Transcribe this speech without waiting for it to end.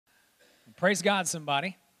Praise God,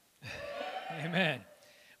 somebody. Amen.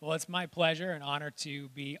 Well, it's my pleasure and honor to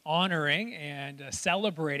be honoring and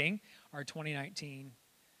celebrating our 2019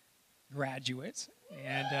 graduates.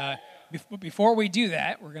 And before we do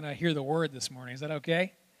that, we're going to hear the word this morning. Is that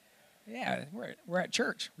okay? Yeah, we're at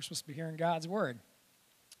church. We're supposed to be hearing God's word.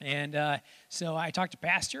 And so I talked to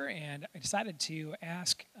Pastor, and I decided to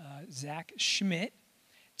ask Zach Schmidt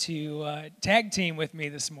to tag team with me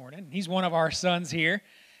this morning. He's one of our sons here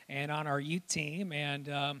and on our youth team. And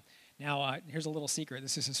now here's a little secret.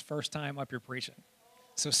 This is his first time up here preaching.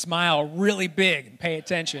 So smile really big and pay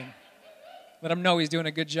attention. Let him know he's doing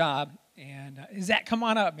a good job. And Zach, come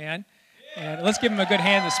on up, man. And let's give him a good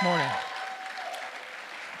hand this morning.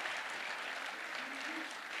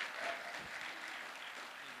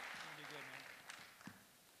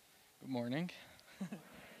 Good morning. One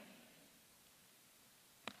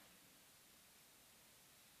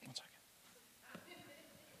second.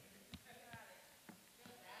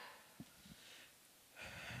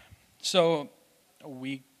 So,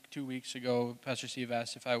 2 weeks ago, Pastor Steve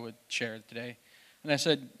asked if I would share today. And I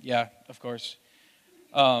said, yeah, of course.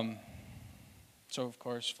 So, of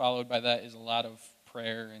course, followed by that is a lot of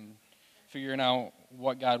prayer and figuring out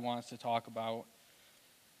what God wants to talk about.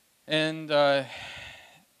 And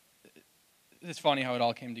it's funny how it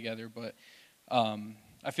all came together, but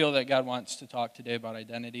I feel that God wants to talk today about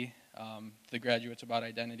identity, the graduates about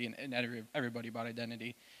identity, and everybody about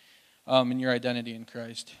identity, and your identity in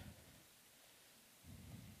Christ.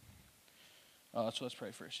 So let's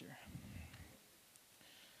pray first here.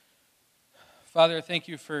 Father, thank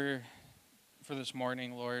you for this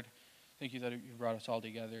morning, Lord. Thank you that you brought us all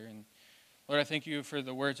together. And Lord, I thank you for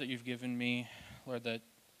the words that you've given me, Lord, that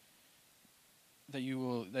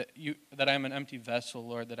I'm an empty vessel,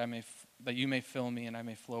 Lord, that you may fill me and I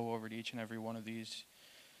may flow over to each and every one of these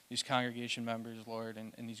congregation members, Lord,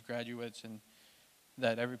 and these graduates, and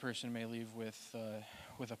that every person may leave with a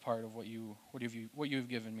part of what you have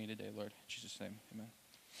given me today, Lord. In Jesus' name, amen.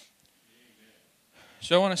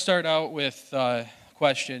 So I want to start out with a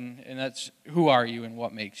question, and that's, who are you and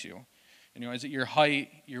what makes you? Is it your height,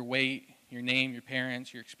 your weight, your name, your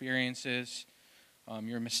parents, your experiences,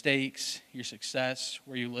 your mistakes, your success,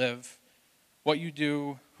 where you live, what you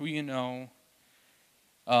do, who you know?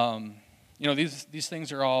 These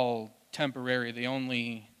things are all temporary. These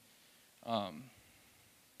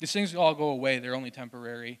things all go away. They're only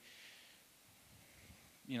temporary.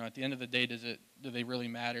 At the end of the day, do they really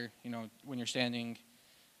matter? When you're standing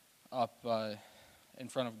up in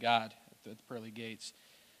front of God at the pearly gates,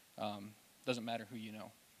 doesn't matter who you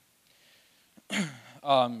know.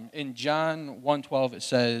 In John 1:12 it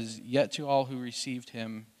says, "Yet to all who received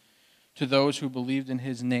him, to those who believed in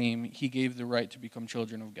his name, he gave the right to become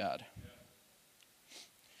children of God."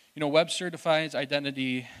 Webster defines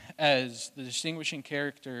identity as the distinguishing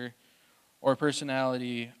character or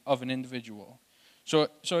personality of an individual. So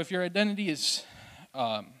if your identity is,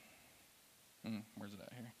 where's it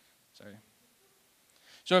at here? Sorry.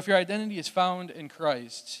 So if your identity is found in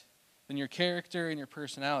Christ, then your character and your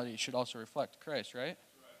personality should also reflect Christ, right?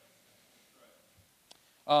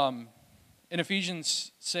 In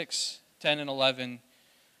Ephesians 6:10 and 11,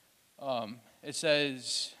 it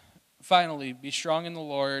says, "Finally, be strong in the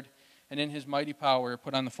Lord and in his mighty power,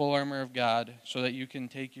 put on the full armor of God so that you can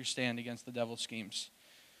take your stand against the devil's schemes."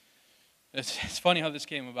 It's funny how this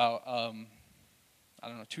came about.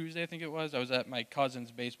 Tuesday I think it was. I was at my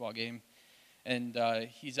cousin's baseball game, and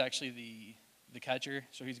he's actually the catcher,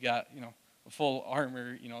 so he's got a full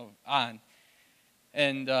armor on.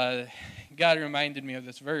 And God reminded me of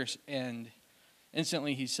this verse, and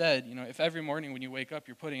instantly he said, if every morning when you wake up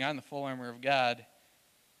you're putting on the full armor of God,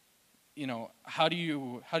 how do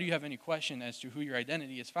you have any question as to who your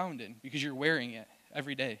identity is found in? Because you're wearing it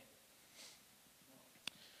every day.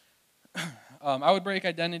 I would break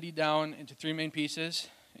identity down into three main pieces: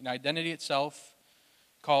 identity itself,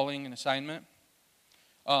 calling, and assignment.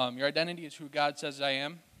 Your identity is who God says I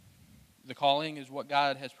am. The calling is what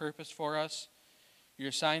God has purposed for us. Your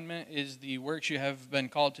assignment is the works you have been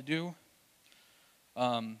called to do.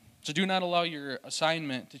 So do not allow your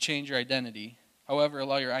assignment to change your identity. However,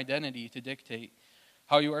 allow your identity to dictate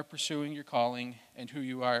how you are pursuing your calling and who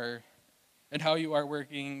you are, and how you are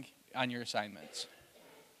working on your assignments.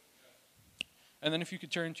 And then if you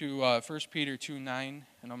could turn to 1 Peter 2:9,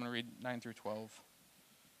 and I'm going to read 9 through 12.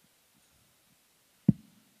 It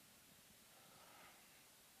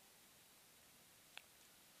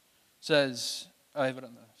says, I have it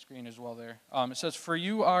on the screen as well there. It says, "For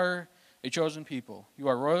you are a chosen people. You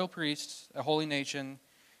are royal priests, a holy nation,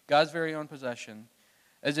 God's very own possession.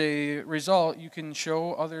 As a result, you can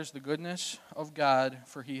show others the goodness of God,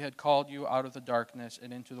 for he had called you out of the darkness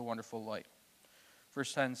and into the wonderful light.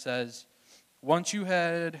 Verse 10 says, once you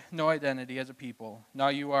had no identity as a people, now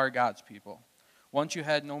you are God's people. Once you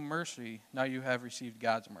had no mercy, now you have received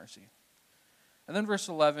God's mercy. And then verse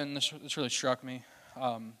 11, this really struck me,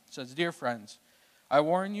 says, dear friends, I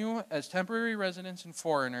warn you as temporary residents and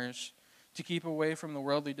foreigners to keep away from the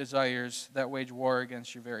worldly desires that wage war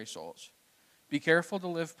against your very souls. Be careful to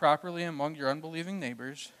live properly among your unbelieving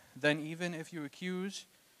neighbors. Then even if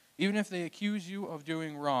they accuse you of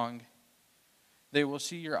doing wrong, they will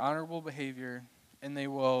see your honorable behavior, and they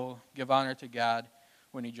will give honor to God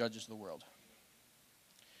when he judges the world.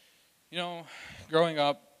 You know, growing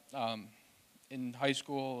up in high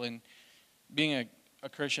school and being a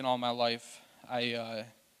Christian all my life, I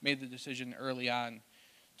made the decision early on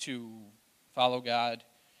to follow God,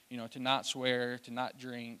 to not swear, to not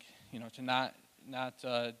drink, to not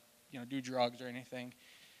do drugs or anything.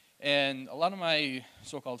 And a lot of my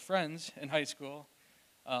so-called friends in high school,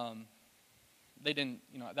 they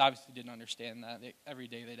obviously didn't understand that. Every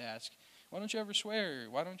day they'd ask, why don't you ever swear?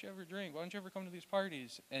 Why don't you ever drink? Why don't you ever come to these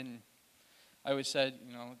parties? And I always said,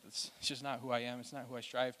 it's just not who I am. It's not who I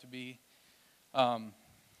strive to be.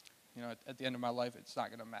 At the end of my life, it's not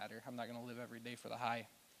going to matter. I'm not going to live every day for the high.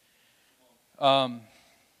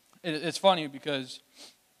 It's funny because,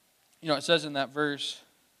 it says in that verse,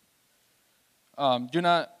 I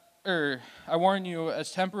warn you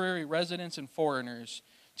as temporary residents and foreigners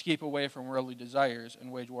to keep away from worldly desires and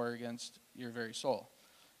wage war against your very soul.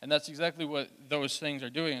 And that's exactly what those things are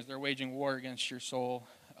doing, is they're waging war against your soul.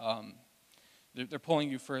 They're pulling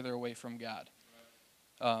you further away from God.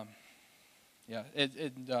 In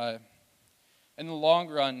the long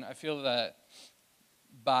run, I feel that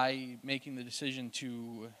by making the decision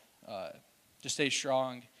to stay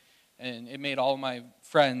strong, and it made all of my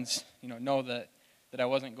friends, know that I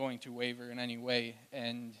wasn't going to waver in any way.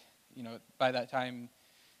 And, by that time,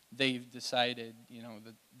 they've decided,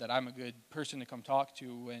 that I'm a good person to come talk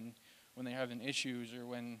to when they're having issues or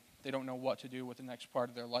when they don't know what to do, what the next part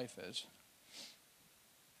of their life is.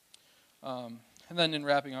 And then in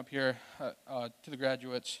wrapping up here, to the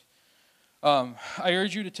graduates, I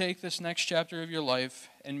urge you to take this next chapter of your life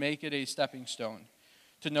and make it a stepping stone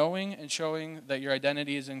to knowing and showing that your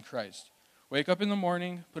identity is in Christ. Wake up in the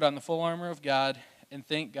morning, put on the full armor of God, and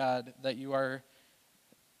thank God that you are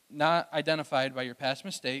not identified by your past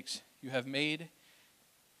mistakes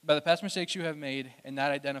by the past mistakes you have made, and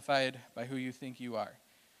not identified by who you think you are,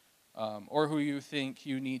 or who you think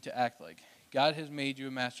you need to act like. God has made you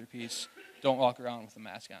a masterpiece. Don't walk around with a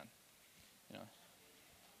mask on.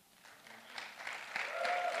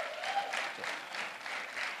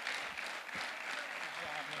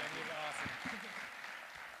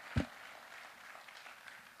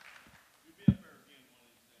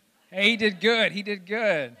 Hey, he did good. He did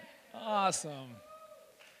good. Awesome.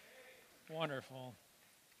 Wonderful.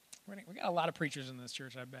 We got a lot of preachers in this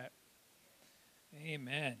church, I bet.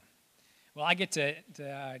 Amen. Well, I get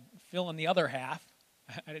to fill in the other half.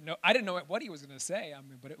 I didn't know what he was going to say.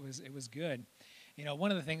 But it was good.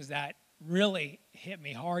 One of the things that really hit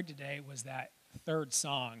me hard today was that third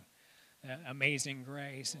song, Amazing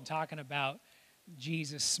Grace, and talking about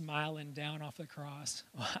Jesus smiling down off the cross.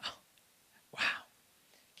 Wow.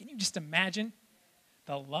 Can you just imagine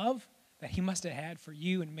the love that he must have had for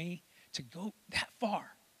you and me to go that far?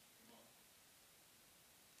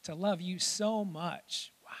 To love you so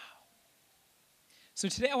much. Wow. So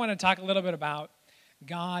today I want to talk a little bit about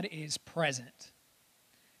God is present.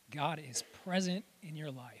 God is present in your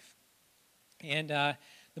life. And the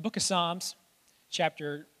book of Psalms,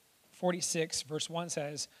 chapter 46, verse 1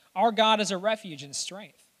 says, our God is a refuge and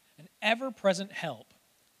strength, an ever-present help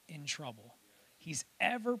in trouble. He's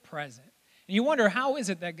ever present. And you wonder, how is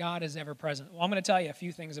it that God is ever present? Well, I'm going to tell you a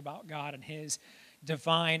few things about God and his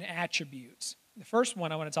divine attributes. The first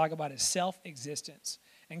one I want to talk about is self-existence.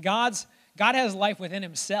 And God has life within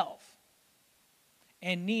himself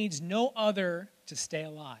and needs no other to stay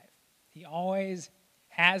alive. He always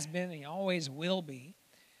has been, and he always will be.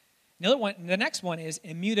 The next one is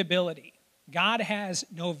immutability. God has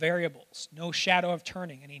no variables, no shadow of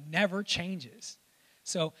turning, and he never changes.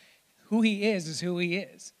 So who he is who he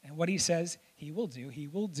is. And what he says he will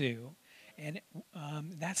do. And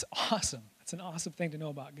that's awesome. That's an awesome thing to know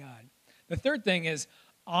about God. The third thing is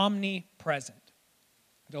omnipresent.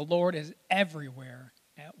 The Lord is everywhere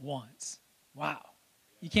at once. Wow.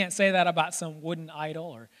 You can't say that about some wooden idol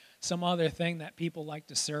or some other thing that people like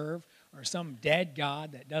to serve or some dead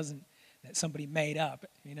God that somebody made up,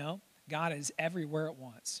 God is everywhere at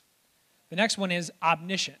once. The next one is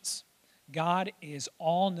omniscience. God is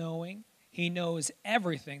all-knowing. He knows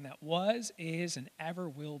everything that was, is, and ever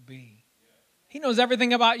will be. He knows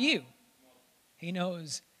everything about you. He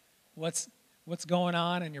knows what's going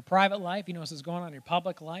on in your private life. He knows what's going on in your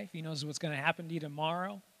public life. He knows what's going to happen to you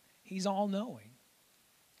tomorrow. He's all-knowing.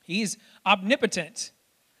 He's omnipotent.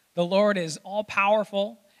 The Lord is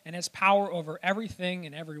all-powerful and has power over everything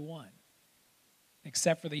and everyone,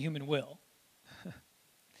 except for the human will.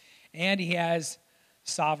 And he has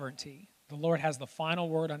sovereignty. The Lord has the final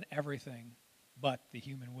word on everything but the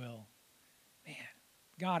human will. Man,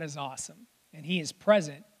 God is awesome, and he is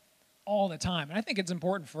present all the time. And I think it's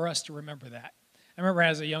important for us to remember that. I remember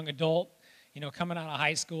as a young adult, coming out of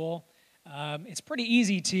high school, it's pretty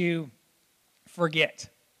easy to forget.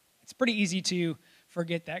 It's pretty easy to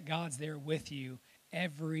forget that God's there with you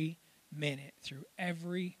every minute, through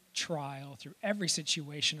every trial, through every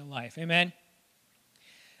situation in life. Amen?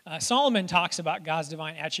 Solomon talks about God's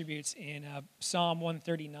divine attributes in Psalm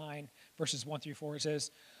 139, verses 1 through 4. It says,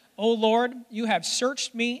 "O Lord, you have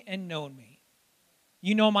searched me and known me.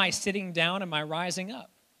 You know my sitting down and my rising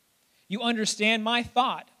up. You understand my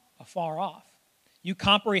thought afar off. You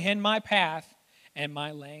comprehend my path and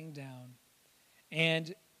my laying down,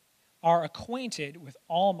 and are acquainted with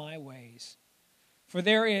all my ways. For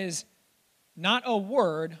there is not a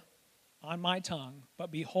word on my tongue, but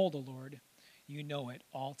behold, O Lord, you know it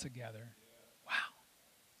altogether." Wow.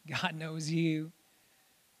 God knows you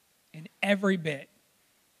in every bit.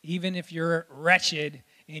 Even if you're wretched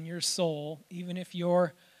in your soul, even if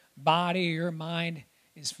your body or your mind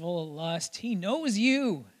is full of lust, he knows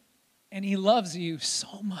you and he loves you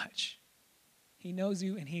so much. He knows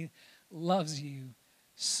you and he loves you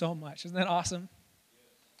so much. Isn't that awesome?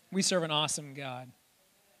 We serve an awesome God.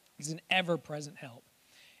 He's an ever-present help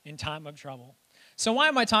in time of trouble. So why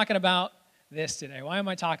am I talking about this today? Why am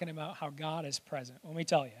I talking about how God is present? Let me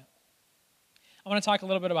tell you. I want to talk a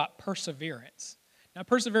little bit about perseverance. Now,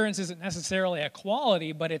 perseverance isn't necessarily a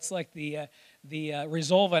quality, but it's like the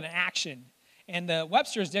result of an action. And the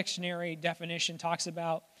Webster's Dictionary definition talks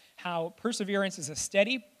about how perseverance is a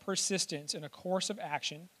steady persistence in a course of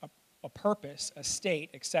action, a purpose, a state,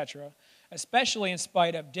 etc., especially in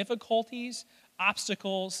spite of difficulties,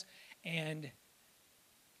 obstacles, and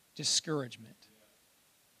discouragement.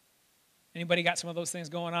 Anybody got some of those things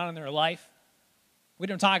going on in their life? We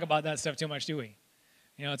don't talk about that stuff too much, do we?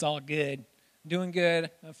 It's all good. I'm doing good.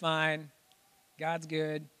 I'm fine. God's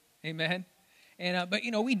good. Amen. And but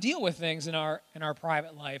we deal with things in our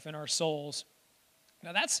private life, in our souls.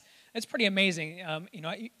 Now that's pretty amazing.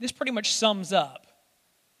 This pretty much sums up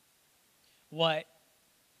what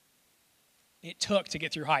it took to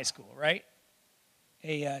get through high school, right?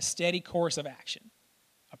 A steady course of action,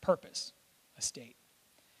 a purpose, a state.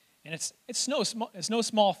 And it's no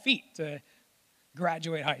small feat to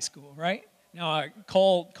graduate high school, right? Now,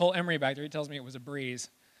 Cole Emery back there, he tells me it was a breeze.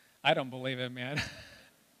 I don't believe it, man.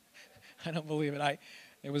 I don't believe it.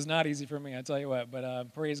 It was not easy for me, I tell you what.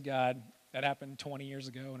 But praise God, that happened 20 years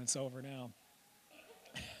ago, and it's over now.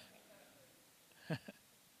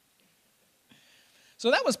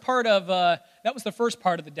 So that was the first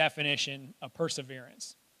part of the definition of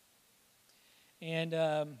perseverance. And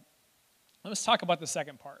let's talk about the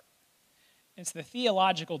second part. It's the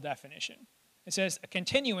theological definition. It says, a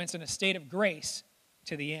continuance in a state of grace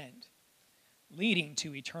to the end, leading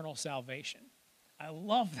to eternal salvation. I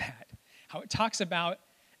love that, how it talks about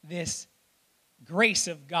this grace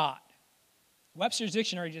of God. Webster's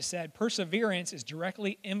Dictionary just said, perseverance is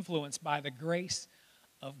directly influenced by the grace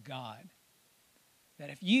of God.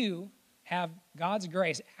 That if you have God's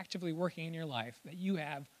grace actively working in your life, that you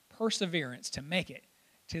have perseverance to make it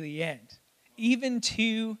to the end, even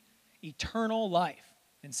to eternal life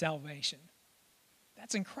and salvation.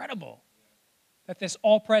 That's incredible. That this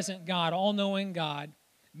all-present God, all-knowing God,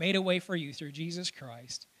 made a way for you through Jesus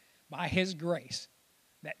Christ by his grace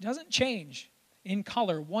that doesn't change in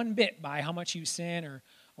color one bit by how much you sin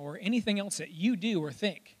or anything else that you do or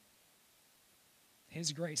think.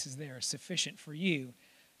 His grace is there, sufficient for you,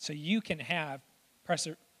 so you can have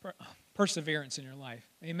perseverance in your life.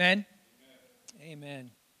 Amen? Amen.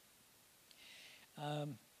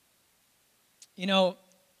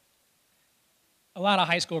 A lot of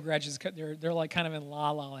high school graduates, they're like kind of in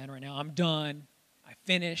la-la land right now. I'm done. I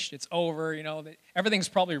finished. It's over. Everything's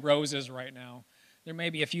probably roses right now. There may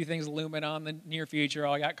be a few things looming on the near future.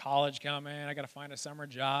 Oh, I got college coming. I got to find a summer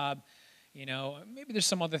job. Maybe there's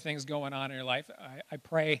some other things going on in your life. I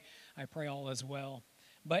pray all is well.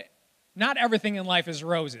 But not everything in life is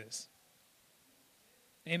roses.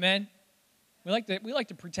 Amen? We like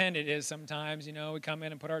to pretend it is sometimes. We come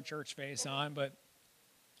in and put our church face on, but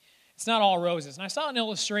it's not all roses. And I saw an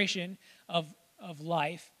illustration of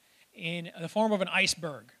life in the form of an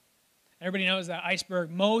iceberg. Everybody knows that iceberg,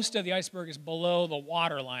 most of the iceberg is below the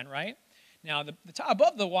water line, right? Now, the top,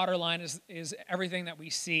 above the water line is everything that we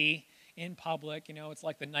see in public. You know, it's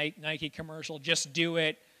like the Nike commercial, just do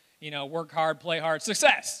it, you know, work hard, play hard,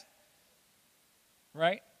 success,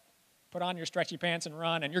 right? Put on your stretchy pants and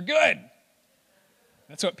run, and you're good.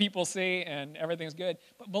 That's what people see, and everything's good.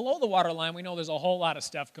 But below the water line, we know there's a whole lot of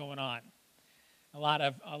stuff going on. A lot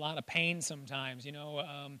of pain sometimes, you know,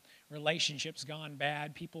 relationships gone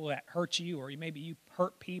bad, people that hurt you, or maybe you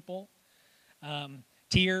hurt people,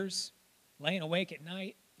 tears, laying awake at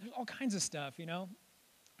night. There's all kinds of stuff, you know,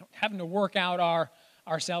 having to work out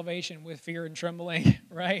our salvation with fear and trembling,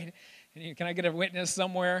 right? And can I get a witness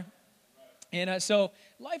somewhere? And so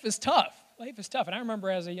life is tough. Life is tough. And I remember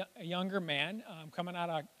as a younger man coming out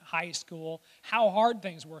of high school, how hard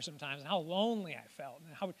things were sometimes, and how lonely I felt,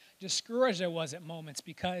 and how discouraged I was at moments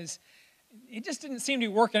because it just didn't seem to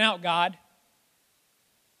be working out, God.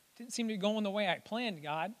 It didn't seem to be going the way I planned,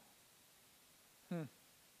 God.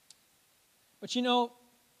 But you know,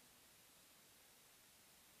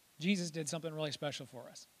 Jesus did something really special for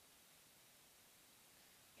us.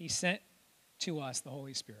 He sent to us the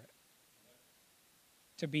Holy Spirit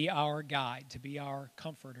to be our guide, to be our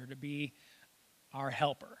comforter, to be our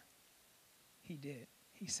helper. He did.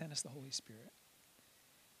 He sent us the Holy Spirit.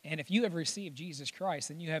 And if you have received Jesus Christ,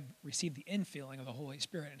 then you have received the infilling of the Holy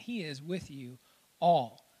Spirit, and He is with you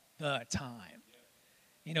all the time.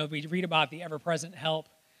 You know, we read about the ever-present help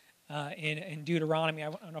in Deuteronomy.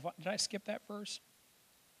 I don't know if did I skip that verse?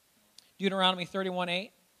 Deuteronomy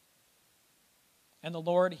 31:8. And the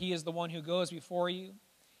Lord, He is the one who goes before you.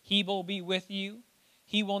 He will be with you.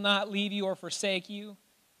 He will not leave you or forsake you.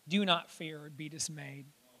 Do not fear or be dismayed.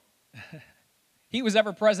 He was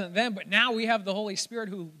ever present then, but now we have the Holy Spirit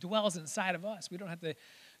who dwells inside of us. We don't have to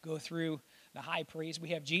go through the high priest. We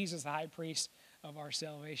have Jesus, the high priest of our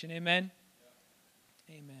salvation. Amen?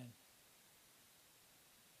 Yeah. Amen.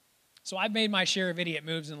 So I've made my share of idiot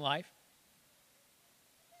moves in life.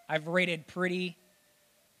 I've rated pretty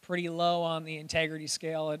low on the integrity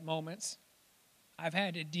scale at moments. I've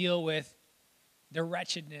had to deal with the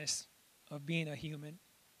wretchedness of being a human.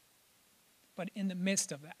 But in the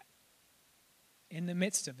midst of that,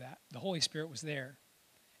 the Holy Spirit was there.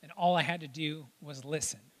 And all I had to do was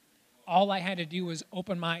listen. All I had to do was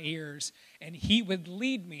open my ears, and He would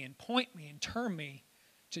lead me and point me and turn me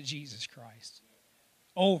to Jesus Christ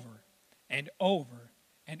over and over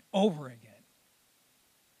and over again.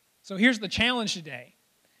 So here's the challenge today,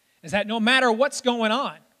 is that no matter what's going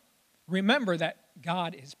on, remember that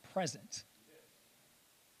God is present.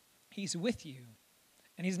 He's with you,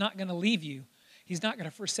 and He's not going to leave you. He's not going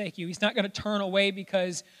to forsake you. He's not going to turn away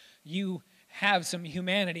because you have some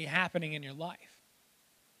humanity happening in your life.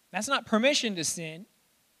 That's not permission to sin,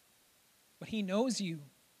 but He knows you.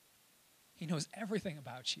 He knows everything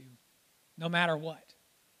about you, no matter what.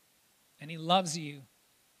 And He loves you,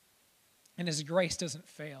 and His grace doesn't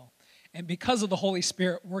fail. And because of the Holy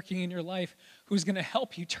Spirit working in your life, who's going to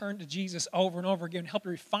help you turn to Jesus over and over again, help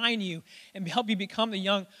refine you, and help you become the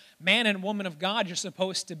young man and woman of God you're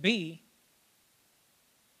supposed to be,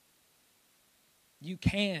 you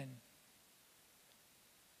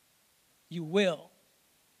will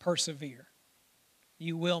persevere.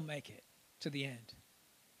 You will make it to the end.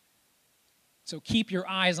 So keep your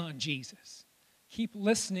eyes on Jesus. Keep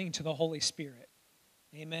listening to the Holy Spirit.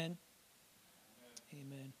 Amen.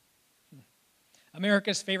 Amen.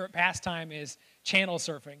 America's favorite pastime is channel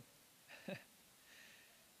surfing.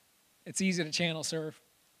 It's easy to channel surf,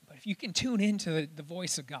 but if you can tune into the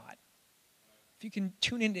voice of God, if you can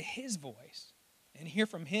tune into His voice and hear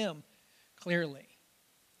from Him clearly,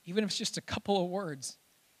 even if it's just a couple of words,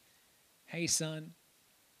 hey son,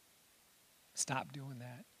 stop doing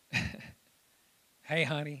that. Hey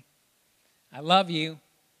honey, I love you.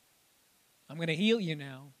 I'm going to heal you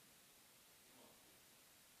now.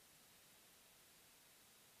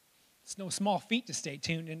 It's no small feat to stay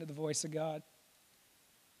tuned into the voice of God.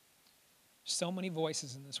 So many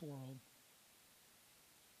voices in this world.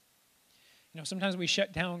 You know, sometimes we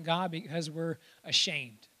shut down God because we're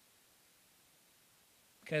ashamed,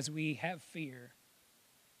 because we have fear,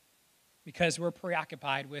 because we're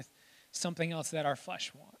preoccupied with something else that our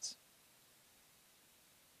flesh wants.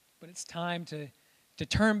 But it's time to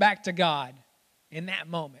turn back to God in that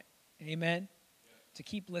moment. Amen? Yeah. To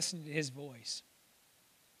keep listening to His voice.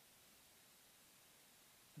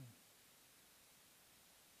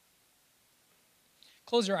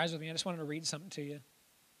 Close your eyes with me. I just wanted to read something to you,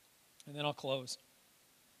 and then I'll close.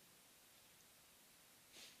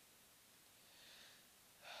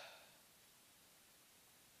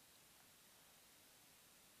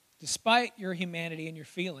 Despite your humanity and your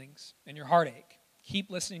feelings and your heartache, keep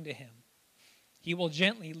listening to him. He will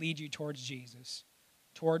gently lead you towards Jesus,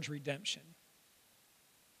 towards redemption.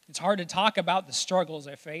 It's hard to talk about the struggles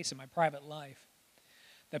I face in my private life,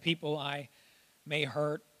 the people I may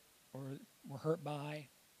hurt or were hurt by,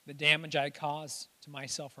 the damage I caused to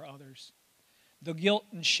myself or others, the guilt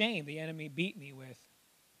and shame the enemy beat me with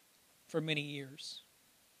for many years.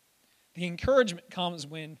 The encouragement comes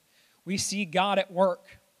when we see God at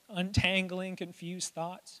work, untangling confused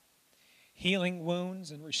thoughts, healing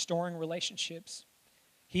wounds and restoring relationships.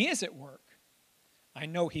 He is at work. I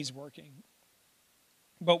know he's working.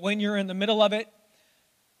 But when you're in the middle of it,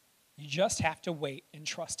 you just have to wait and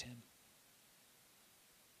trust him.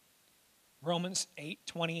 Romans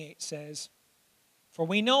 8:28 says, "For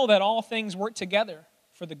we know that all things work together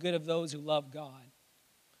for the good of those who love God,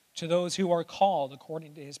 to those who are called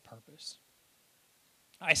according to his purpose."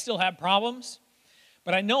 I still have problems,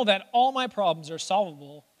 but I know that all my problems are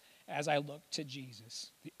solvable as I look to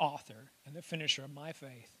Jesus, the author and the finisher of my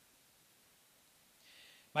faith.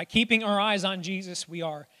 By keeping our eyes on Jesus, we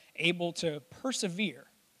are able to persevere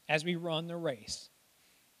as we run the race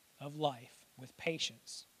of life with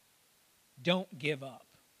patience. Don't give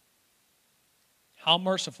up. How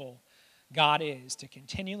merciful God is to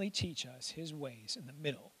continually teach us his ways in the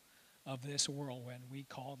middle of this whirlwind we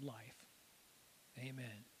called life.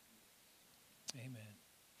 Amen. Amen.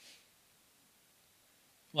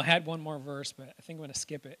 Well, I had one more verse, but I think I'm going to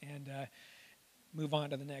skip it and move on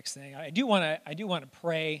to the next thing. I do want to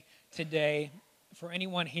pray today for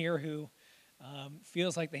anyone here who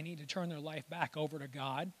feels like they need to turn their life back over to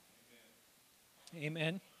God.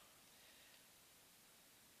 Amen.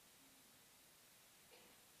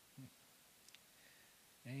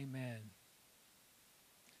 Amen.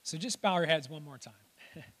 So just bow your heads one more time.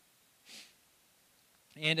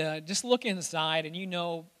 And just look inside, and you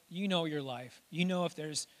know your life. You know if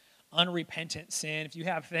there's unrepentant sin, if you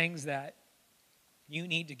have things that you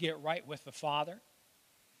need to get right with the Father.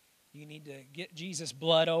 You need to get Jesus'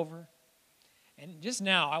 blood over. And just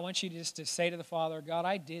now, I want you just to say to the Father, God,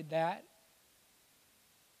 I did that.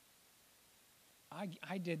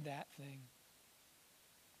 I did that thing.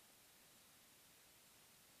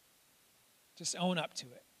 Just own up to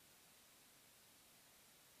it.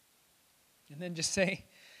 And then just say,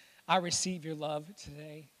 I receive your love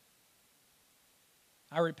today.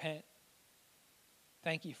 I repent.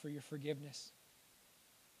 Thank you for your forgiveness.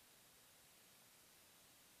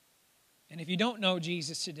 And if you don't know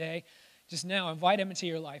Jesus today, just now invite him into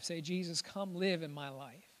your life. Say, Jesus, come live in my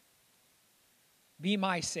life. Be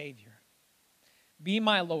my Savior. Be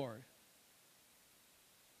my Lord.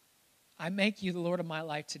 I make you the Lord of my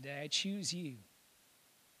life today. I choose you.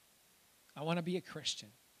 I want to be a Christian.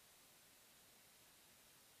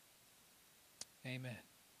 Amen.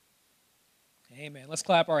 Amen. Let's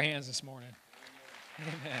clap our hands this morning.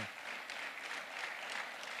 Amen.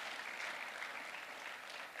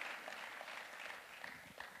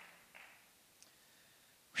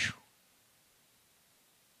 Whew.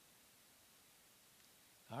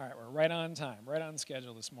 All right, we're right on time, right on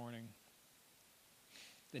schedule this morning.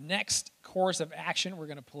 The next course of action we're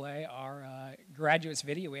going to play our graduates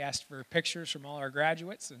video. We asked for pictures from all our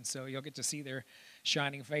graduates, and so you'll get to see their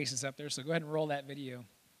shining faces up there. So go ahead and roll that video.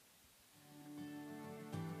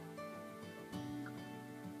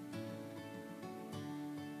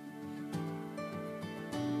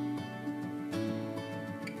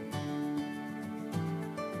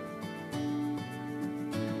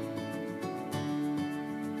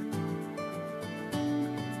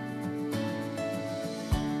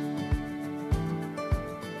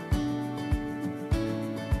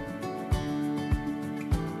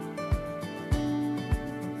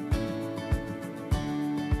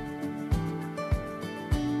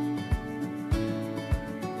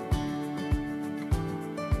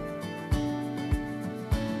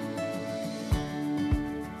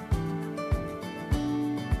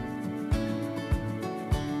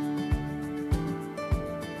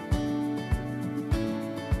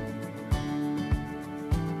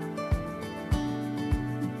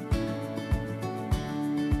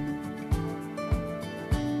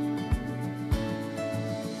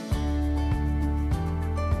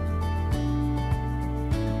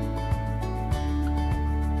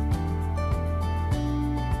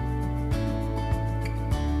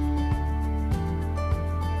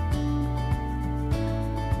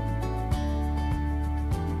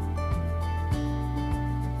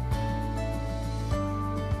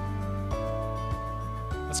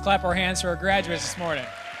 Let's clap our hands for our graduates this morning.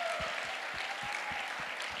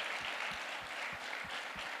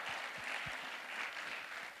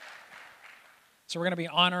 So we're going to be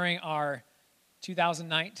honoring our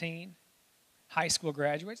 2019 high school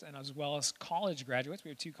graduates and as well as college graduates. We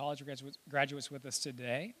have 2 college graduates with us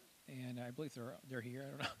today, and I believe they're here. I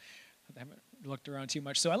don't know. I haven't looked around too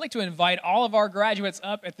much. So I'd like to invite all of our graduates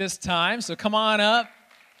up at this time. So come on up.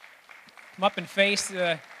 Come up and face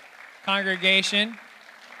the congregation.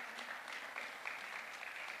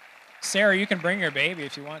 Sarah, you can bring your baby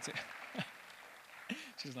if you want to.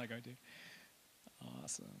 She's not going to.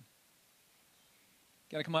 Awesome.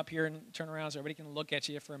 Got to come up here and turn around so everybody can look at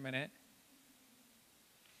you for a minute.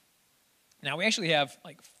 Now, we actually have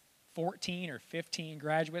like 14 or 15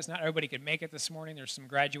 graduates. Not everybody could make it this morning. There's some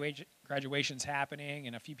graduations happening,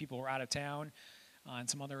 and a few people were out of town on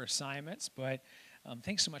some other assignments. But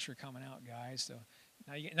thanks so much for coming out, guys. So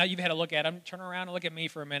now you've had a look at them. Turn around and look at me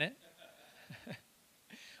for a minute.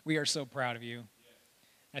 We are so proud of you.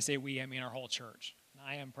 I say we, I mean our whole church.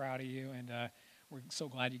 I am proud of you, and we're so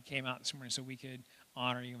glad you came out this morning so we could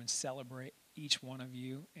honor you and celebrate each one of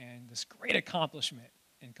you and this great accomplishment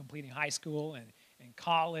in completing high school and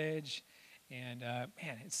college. And,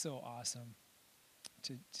 man, it's so awesome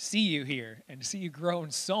to see you here and to see you grown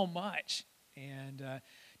so much and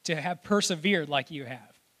to have persevered like you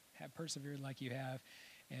have.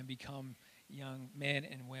 And become young men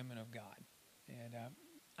and women of God. And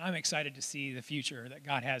I'm excited to see the future that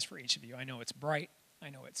God has for each of you. I know it's bright. I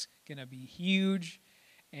know it's going to be huge.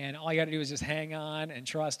 And all you got to do is just hang on and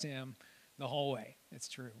trust Him the whole way. It's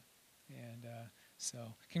true. And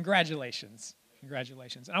so congratulations.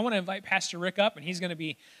 Congratulations. And I want to invite Pastor Rick up, and he's going to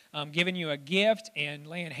be giving you a gift and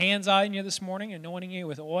laying hands on you this morning, anointing you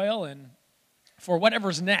with oil and for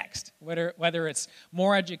whatever's next, whether it's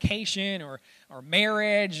more education or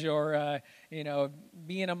marriage or,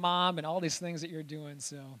 being a mom and all these things that you're doing.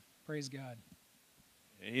 So praise God.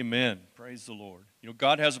 Amen. Praise the Lord.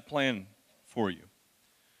 God has a plan for you.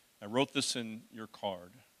 I wrote this in your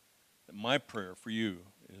card, that my prayer for you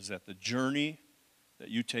is that the journey that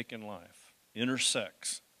you take in life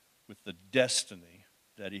intersects with the destiny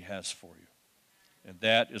that He has for you. And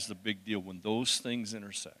that is the big deal, when those things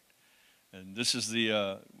intersect. And this is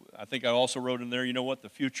I think I also wrote in there, you know what? The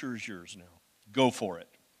future is yours now. Go for it.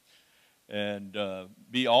 And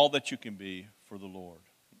be all that you can be for the Lord.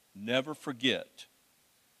 Never forget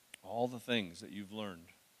all the things that you've learned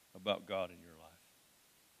about God in your life.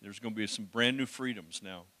 There's going to be some brand new freedoms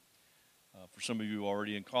now. For some of you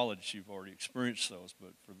already in college, you've already experienced those.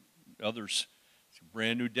 But for others, it's a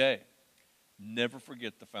brand new day. Never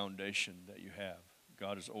forget the foundation that you have.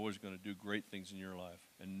 God is always going to do great things in your life.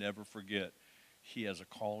 And never forget, He has a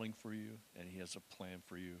calling for you and He has a plan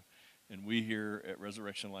for you. And we here at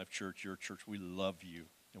Resurrection Life Church, your church, we love you.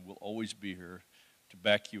 And we'll always be here to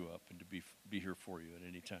back you up and to be here for you at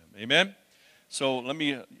any time. Amen? So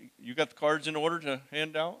you got the cards in order to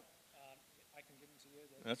hand out? I can give them to you.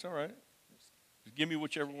 That's all right. Just give me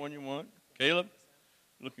whichever one you want. Caleb,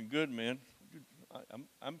 looking good, man. Dude,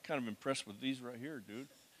 I'm kind of impressed with these right here, dude.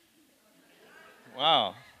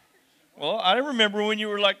 Wow. Well, I remember when you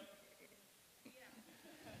were like,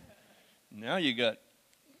 now you got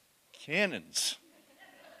cannons.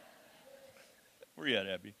 Where you at,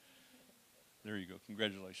 Abby? There you go.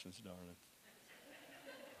 Congratulations, darling.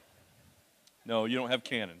 No, you don't have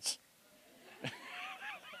cannons.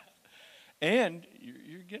 And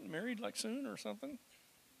you're getting married like soon or something?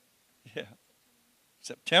 Yeah.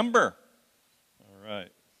 September. All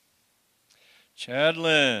right.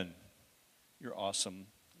 Chadlin, you're awesome.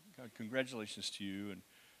 God, congratulations to you. And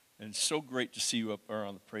it's so great to see you up there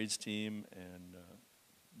on the praise team and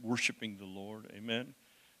worshiping the Lord. Amen.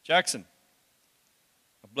 Jackson,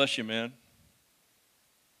 I bless you, man.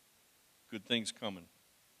 Good things coming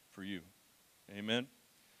for you. Amen.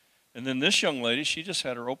 And then this young lady, she just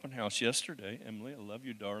had her open house yesterday. Emily, I love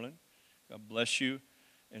you, darling. God bless you.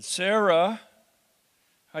 And Sarah,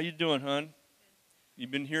 how you doing, hon?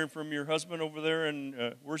 You've been hearing from your husband over there,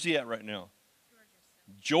 and where's he at right now?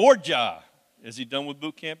 Georgia. Is he done with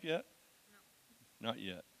boot camp yet? No. Not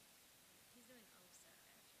yet. He's doing OSA,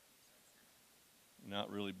 actually, so it's not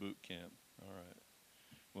really boot camp. All right.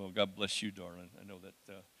 Well, God bless you, darling. I know that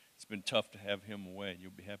it's been tough to have him away, and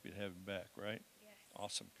you'll be happy to have him back, right? Yes.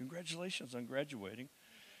 Awesome. Congratulations on graduating.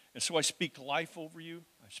 And so I speak life over you.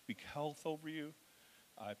 I speak health over you.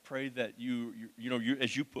 I pray that you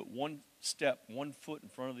as you put one foot in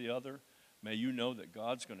front of the other, may you know that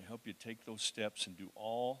God's going to help you take those steps and do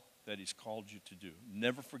all that He's called you to do.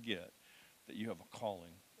 Never forget that you have a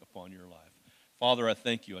calling upon your life. Father, I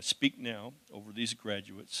thank you. I speak now over these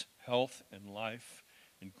graduates, health and life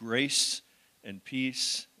and grace and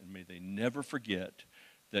peace, and may they never forget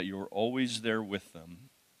that you're always there with them.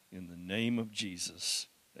 In the name of Jesus,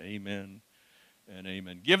 amen and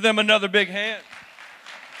amen. Give them another big hand.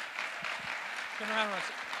 Turn around, Russ.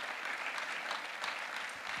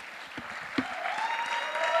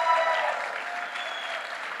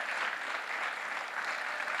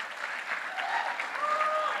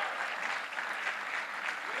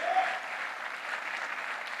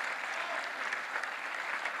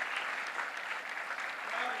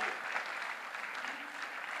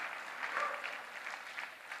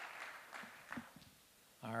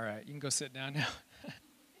 All right, you can go sit down now.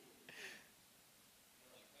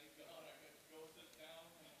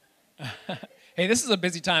 Hey, this is a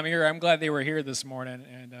busy time of year. I'm glad they were here this morning,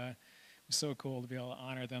 and it was so cool to be able to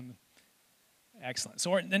honor them. Excellent.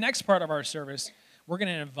 So the next part of our service, we're going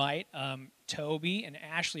to invite Toby and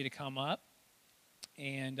Ashley to come up,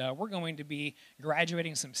 and we're going to be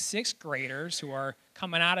graduating some sixth graders who are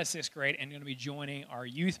coming out of sixth grade and going to be joining our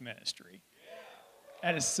youth ministry.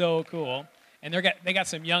 That is so cool. And they got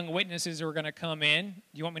some young witnesses who are going to come in. Do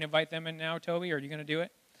you want me to invite them in now, Toby, or are you going to do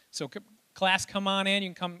it? So class, come on in. You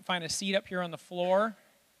can come find a seat up here on the floor.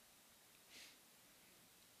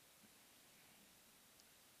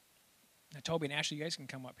 Now, Toby and Ashley, you guys can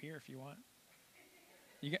come up here if you want.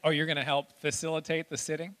 You're going to help facilitate the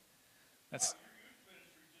sitting?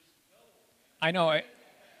 I know.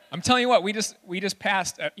 I'm telling you what, we just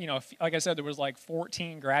passed, like I said, there was like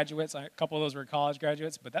 14 graduates. A couple of those were college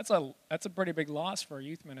graduates, but that's a pretty big loss for our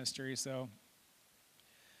youth ministry, so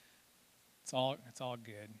it's all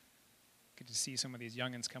good. Good to see some of these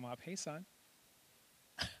youngins come up. Hey, son.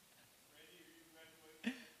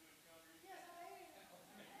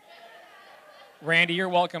 Randy, you're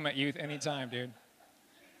welcome at youth anytime, dude.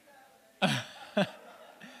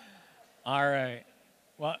 All right.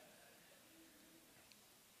 Well,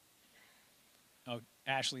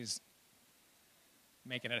 Ashley's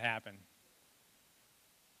making it happen.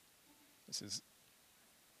 This is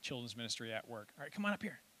children's ministry at work. All right, come on up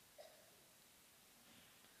here.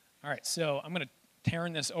 All right, so I'm going to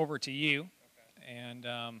turn this over to you, okay. And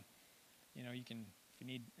you can, if you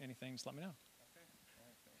need anything, just let me know. Okay.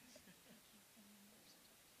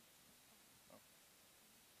 All right,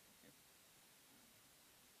 thanks.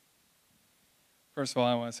 First of all,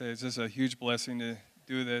 I want to say it's just a huge blessing to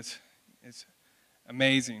do this. It's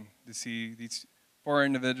amazing to see these four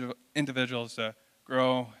individuals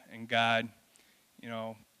grow in God.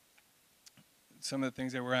 Some of the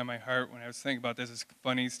things that were on my heart when I was thinking about this is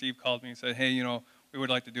funny. Steve called me and said, hey, we would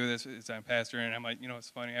like to do this as I'm pastor. And I'm like, it's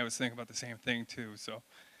funny. I was thinking about the same thing too. So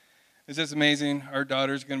it's just amazing. Our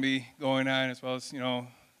daughter's going to be going on, as well as,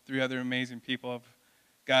 3 other amazing people of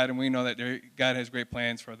God. And we know that God has great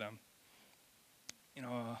plans for them.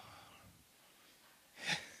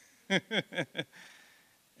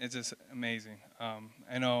 It's just amazing.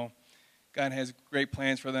 I know God has great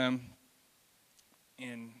plans for them,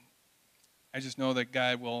 and I just know that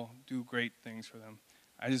God will do great things for them.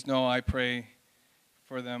 I just know I pray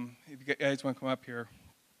for them. If you guys want to come up here.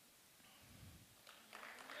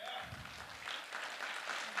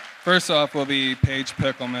 First off will be Paige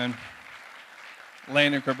Pickleman,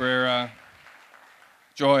 Landon Cabrera,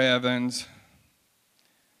 Joy Evans,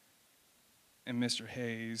 and Mr.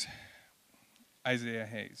 Hayes. Isaiah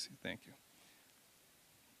Hayes, thank you.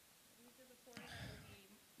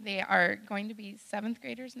 They are going to be 7th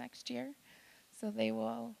graders next year, so they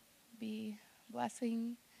will be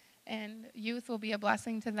blessing, and youth will be a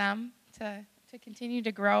blessing to them to continue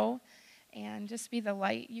to grow and just be the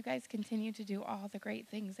light. You guys continue to do all the great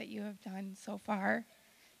things that you have done so far.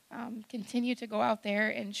 Continue to go out there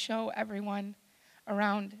and show everyone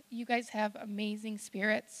around. You guys have amazing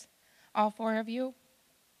spirits, all 4 of you.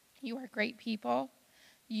 You are great people.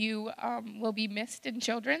 You will be missed in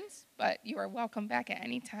children's, but you are welcome back at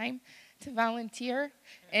any time to volunteer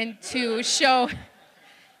and to show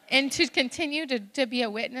and to continue to be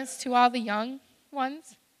a witness to all the young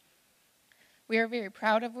ones. We are very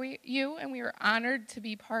proud of you, and we are honored to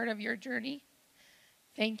be part of your journey.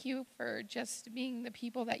 Thank you for just being the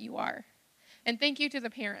people that you are. And thank you to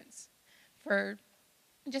the parents for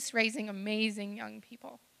just raising amazing young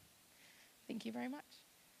people. Thank you very much.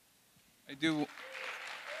 I do.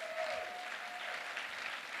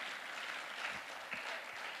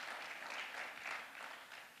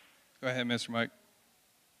 Go ahead, Mr. Mike.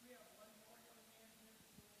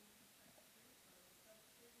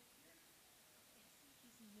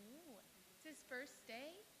 He's new. It's his first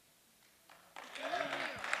day. That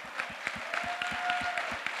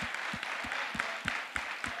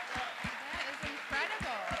is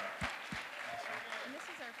incredible. And this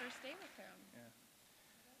is our first day with him. Yeah.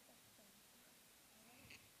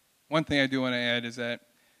 One thing I do want to add is that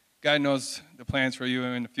God knows the plans for you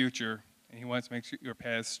in the future, and he wants to make sure your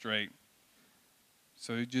path straight.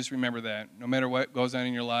 So you just remember that. No matter what goes on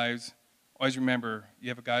in your lives, always remember you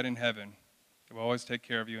have a God in heaven that will always take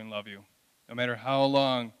care of you and love you. No matter how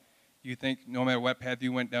long you think, no matter what path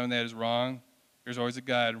you went down that is wrong, there's always a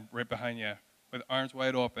God right behind you with arms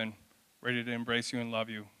wide open, ready to embrace you and love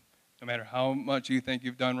you. No matter how much you think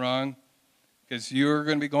you've done wrong, because you're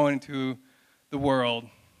going to be going into the world,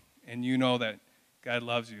 and you know that God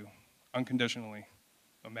loves you unconditionally,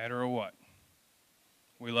 no matter what.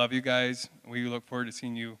 We love you guys, and we look forward to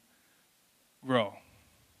seeing you grow.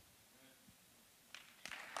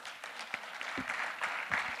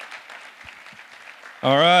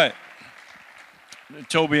 All right.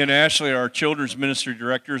 Toby and Ashley, our children's ministry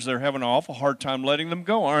directors, they're having an awful hard time letting them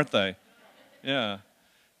go, aren't they? Yeah.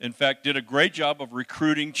 In fact, did a great job of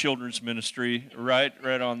recruiting children's ministry right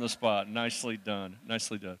on the spot. Nicely done.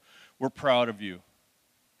 Nicely done. We're proud of you.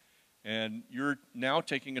 And you're now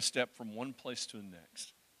taking a step from one place to the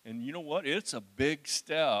next. And you know what? It's a big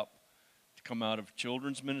step to come out of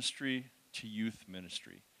children's ministry to youth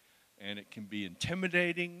ministry. And it can be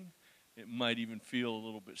intimidating. It might even feel a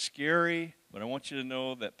little bit scary. But I want you to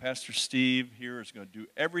know that Pastor Steve here is going to do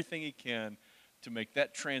everything he can to make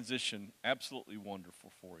that transition absolutely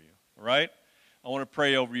wonderful for you. All right? I want to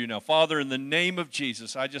pray over you now. Father, in the name of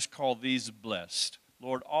Jesus, I just call these blessed.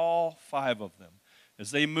 Lord, all 5 of them, as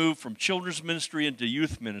they move from children's ministry into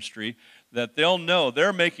youth ministry, that they'll know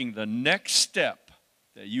they're making the next step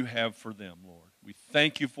that you have for them, Lord. We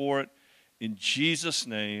thank you for it. In Jesus'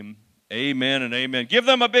 name, amen and amen. Give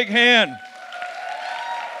them a big hand.